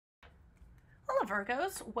Hello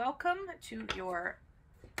Virgos, welcome to your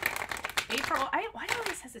April, why do I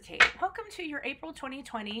always hesitate? Welcome to your April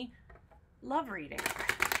 2020 love reading.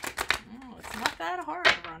 It's not that hard,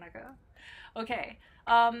 Veronica. Okay,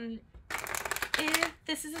 if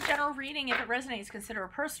this is a general reading, if it resonates, consider a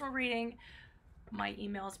personal reading. My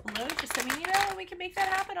email is below. Just send me an email and we can make that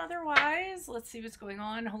happen. Otherwise, let's see what's going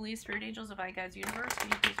on. Holy Spirit, Angels, Divine Guides, Universe,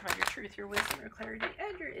 can you please provide your truth, your wisdom, your clarity,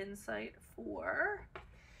 and your insight for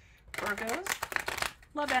Virgos?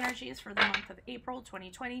 Love energies for the month of April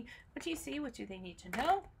 2020. What do you see? What do they need to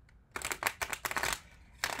know?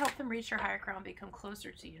 Help them reach their higher ground, become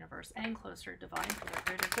closer to the universe and closer to divine for their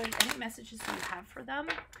greater good. Any messages you have for them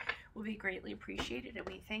will be greatly appreciated, and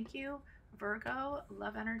we thank you. Virgo,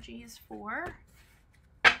 love energies for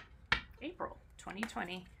April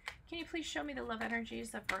 2020. Can you please show me the love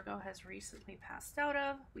energies that Virgo has recently passed out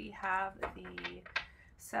of? We have the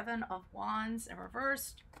Seven of Wands in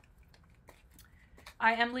reversed.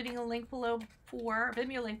 I am leaving a link below for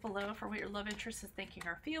Vimeo link below for what your love interest is thinking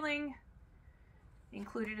or feeling.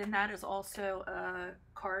 Included in that is also a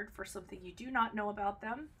card for something you do not know about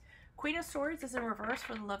them. Queen of Swords is in reverse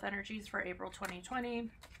for the love energies for April 2020.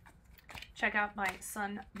 Check out my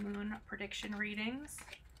Sun Moon prediction readings.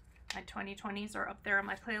 My 2020s are up there on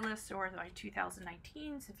my playlist, or my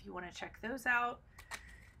 2019s if you want to check those out.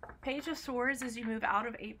 Page of Swords as you move out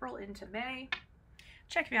of April into May.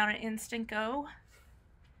 Check me out on Instant Go.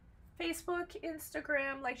 Facebook,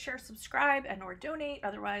 Instagram, like, share, subscribe, and or donate.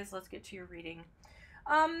 Otherwise, let's get to your reading.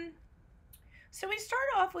 So we start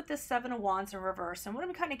off with the Seven of Wands in reverse, and what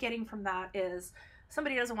I'm kind of getting from that is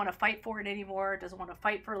somebody doesn't want to fight for it anymore, doesn't want to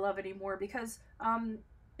fight for love anymore, because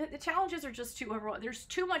the challenges are just too overwhelming. There's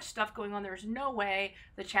too much stuff going on. There's no way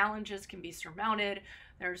the challenges can be surmounted.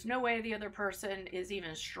 There's no way the other person is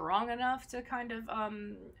even strong enough to kind of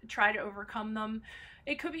try to overcome them.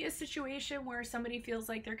 It could be a situation where somebody feels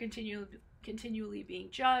like they're continually being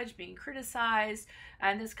judged, being criticized,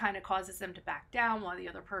 and this kind of causes them to back down while the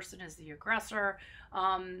other person is the aggressor.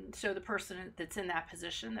 So the person that's in that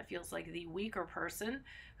position that feels like the weaker person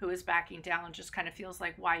who is backing down just kind of feels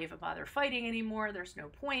like, why even bother fighting anymore? There's no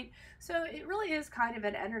point. So it really is kind of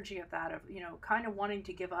an energy of that, of, you know, kind of wanting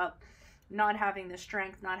to give up, not having the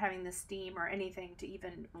strength, not having the steam or anything to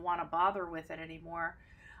even want to bother with it anymore.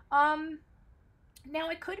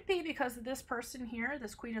 Now, it could be because of this person here,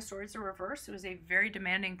 this Queen of Swords in reverse, who is a very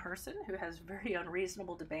demanding person who has very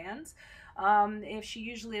unreasonable demands. If she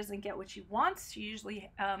usually doesn't get what she wants, she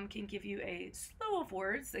usually can give you a slew of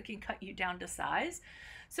words that can cut you down to size.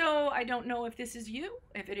 So I don't know if this is you.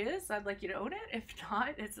 If it is, I'd like you to own it. If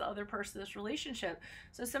not, it's the other person in this relationship.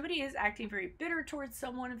 So somebody is acting very bitter towards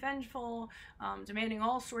someone, vengeful, demanding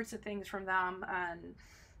all sorts of things from them, and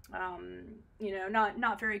you know,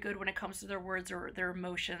 not very good when it comes to their words or their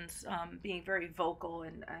emotions, being very vocal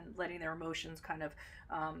and letting their emotions kind of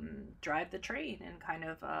drive the train and kind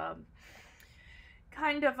of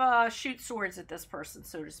shoot swords at this person,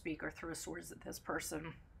 so to speak, or throw swords at this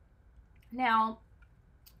person. Now,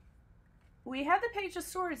 we have the Page of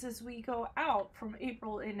Swords as we go out from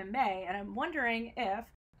April into May, and I'm wondering if,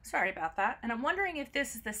 sorry about that, and I'm wondering if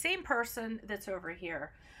this is the same person that's over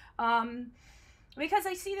here. Because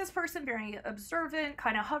I see this person very observant,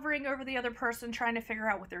 kind of hovering over the other person, trying to figure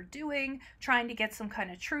out what they're doing, trying to get some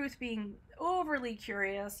kind of truth, being overly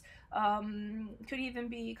curious. Could even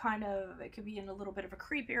be kind of, it could be in a little bit of a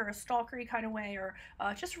creepy or a stalkery kind of way, or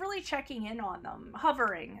just really checking in on them.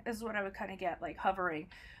 Hovering is what I would kind of get, like hovering.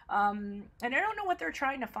 And I don't know what they're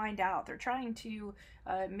trying to find out. They're trying to,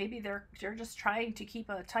 maybe they're just trying to keep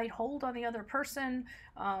a tight hold on the other person,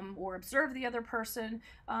 or observe the other person.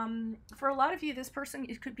 For a lot of you, this person,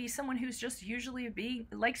 it could be someone who's just usually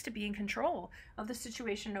likes to be in control of the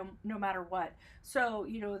situation no matter what. So,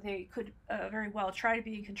 you know, they could very well try to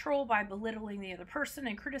be in control by belittling the other person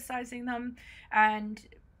and criticizing them. And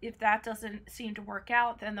if that doesn't seem to work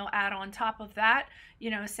out, then they'll add on top of that, you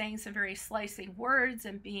know, saying some very slicing words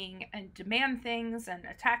and demand things and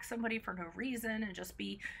attack somebody for no reason and just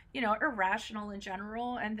be, you know, irrational in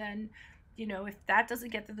general. And then, you know, if that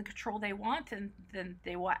doesn't get them the control they want, then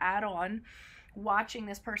they will add on watching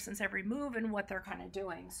this person's every move and what they're kind of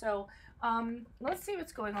doing. So let's see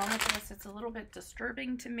what's going on with this. It's a little bit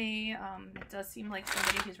disturbing to me. It does seem like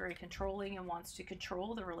somebody who's very controlling and wants to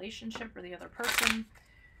control the relationship or the other person.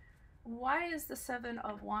 Why is the Seven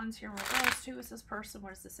of Wands here in reverse? Who is this person?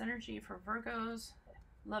 What is this energy for Virgos?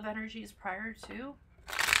 Love energies prior to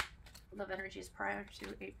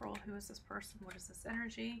April. Who is this person? What is this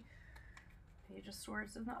energy? Page of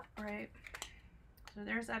Swords in the upright. So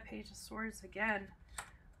there's that Page of Swords again.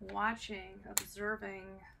 Watching, observing.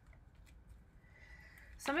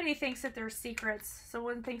 Somebody thinks that there's secrets.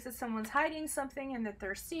 Someone thinks that someone's hiding something and that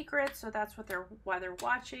there's secrets. So that's what why they're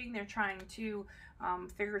watching. They're trying to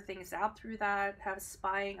figure things out through that. Have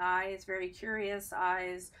spying eyes, very curious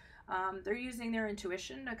eyes. They're using their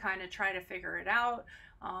intuition to kind of try to figure it out.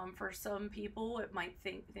 For some people,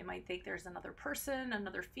 they might think there's another person,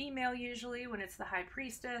 another female usually when it's the high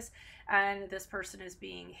priestess, and this person is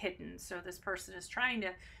being hidden. So this person is trying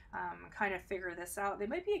to kind of figure this out. They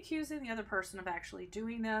might be accusing the other person of actually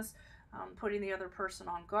doing this, putting the other person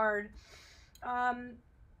on guard.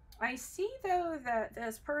 I see though that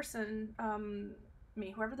this person,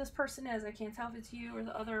 whoever this person is, I can't tell if it's you or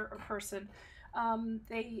the other person,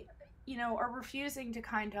 they are refusing to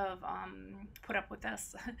kind of put up with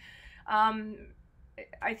this.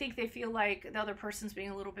 I think they feel like the other person's being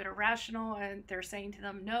a little bit irrational, and they're saying to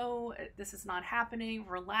them, no, this is not happening,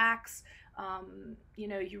 relax.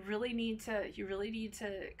 You really need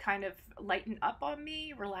to kind of lighten up on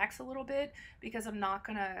me, relax a little bit, because I'm not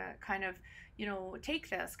gonna kind of, take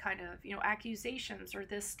this kind of, accusations or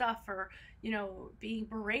this stuff, or, being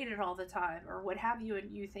berated all the time or what have you,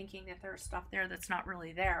 and you thinking that there's stuff there that's not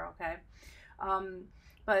really there. Okay.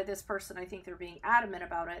 But this person, I think they're being adamant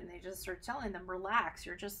about it, and they just start telling them, relax.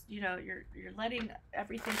 You're just, you're letting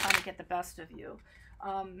everything kind of get the best of you,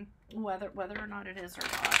 whether or not it is or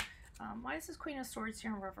not. Why is this Queen of Swords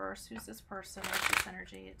here in reverse? Who's this person? What's this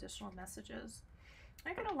energy? Additional messages.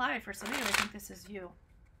 I'm not gonna lie, for some of you, I think this is you.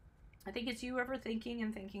 I think it's you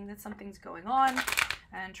thinking that something's going on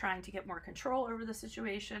and trying to get more control over the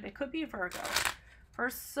situation. It could be Virgo.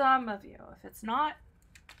 For some of you, if it's not,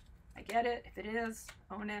 I get it. If it is,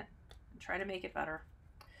 own it and try to make it better.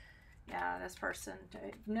 Yeah, this person,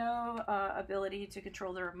 no ability to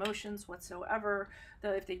control their emotions whatsoever.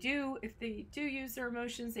 Though if they do use their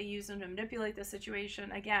emotions, they use them to manipulate the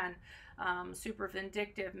situation. Again, super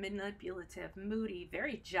vindictive, manipulative, moody,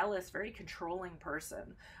 very jealous, very controlling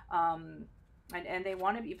person. And they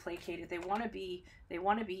want to be placated. They want to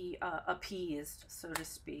be appeased, so to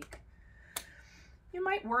speak. You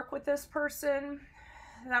might work with this person.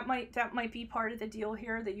 That might be part of the deal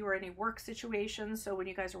here, that you are in a work situation. So when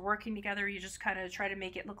you guys are working together, you just kind of try to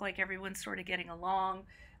make it look like everyone's sort of getting along.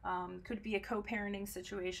 Could be a co-parenting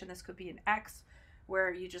situation. This could be an ex,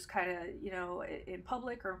 where you just kind of, in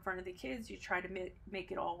public or in front of the kids, you try to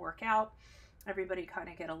make it all work out. Everybody kind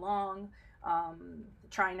of get along.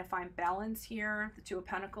 Trying to find balance here. The Two of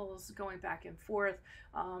Pentacles going back and forth.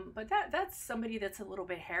 But that's somebody that's a little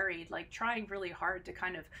bit harried, like trying really hard to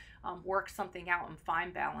kind of work something out and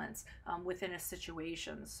find balance within a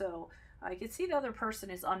situation. So I could see the other person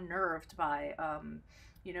is unnerved by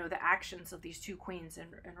the actions of these two queens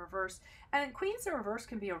in reverse. And queens in reverse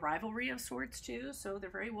can be a rivalry of sorts too. So there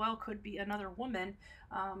very well could be another woman.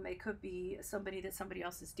 It could be somebody that somebody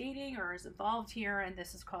else is dating or is involved here, and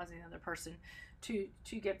this is causing the other person to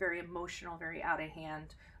get very emotional, very out of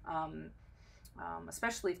hand.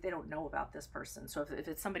 Especially if they don't know about this person. So if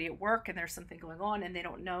it's somebody at work and there's something going on and they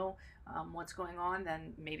don't know what's going on,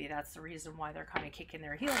 then maybe that's the reason why they're kind of kicking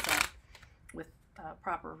their heels up with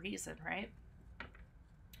proper reason, right?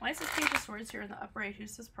 Why is this Page of Swords here in the upright?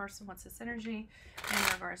 Who's this person? What's this energy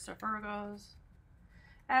in regards to Virgos?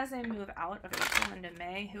 As they move out of April into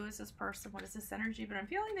May, who is this person? What is this energy? But I'm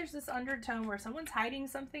feeling there's this undertone where someone's hiding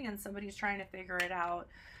something and somebody's trying to figure it out.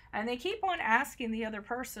 And they keep on asking the other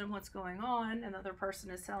person what's going on, and the other person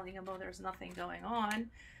is telling them, oh, there's nothing going on.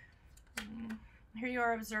 Here you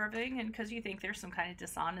are observing, and because you think there's some kind of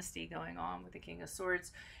dishonesty going on with the King of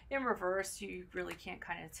Swords in reverse, you really can't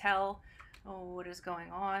kind of tell what is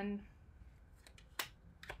going on.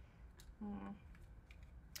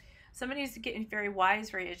 Somebody's getting very wise,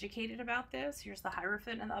 very educated about this. Here's the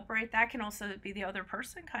Hierophant in the upright. That can also be the other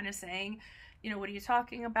person kind of saying, what are you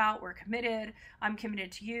talking about? We're committed. I'm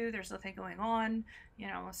committed to you. There's nothing going on.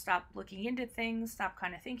 Stop looking into things. Stop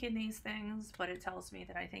kind of thinking these things. But it tells me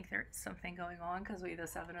that I think there's something going on, because we have the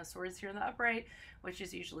Seven of Swords here in the upright, which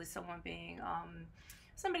is usually someone being,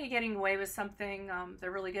 somebody getting away with something. They're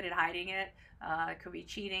really good at hiding it. It could be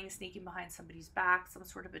cheating, sneaking behind somebody's back, some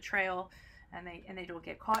sort of betrayal, and they don't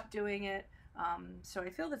get caught doing it. So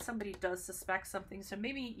I feel that somebody does suspect something. So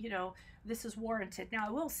maybe, this is warranted. Now,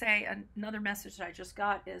 I will say another message that I just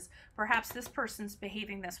got is perhaps this person's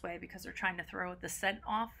behaving this way because they're trying to throw the scent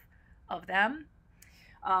off of them.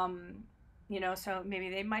 So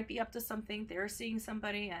maybe they might be up to something. They're seeing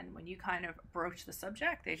somebody, and when you kind of broach the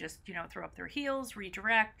subject, they just, throw up their heels,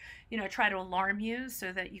 redirect, try to alarm you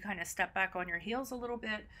so that you kind of step back on your heels a little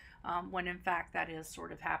bit, when in fact that is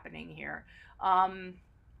sort of happening here.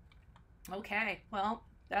 Okay, well,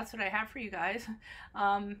 that's what I have for you guys.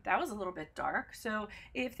 That was a little bit dark. So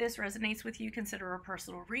if this resonates with you, consider a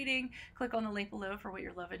personal reading. Click on the link below for what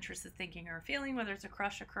your love interest is thinking or feeling, whether it's a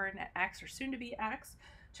crush, a current ex, or soon to be ex.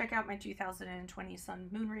 Check out my 2020 Sun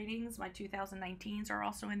Moon readings. My 2019s are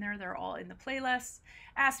also in there. They're all in the playlist.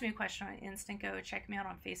 Ask me a question on Instant Go. Check me out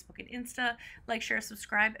on Facebook and Insta. Like, share,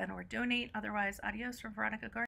 subscribe, and or donate. Otherwise, adios from Veronica Garcia.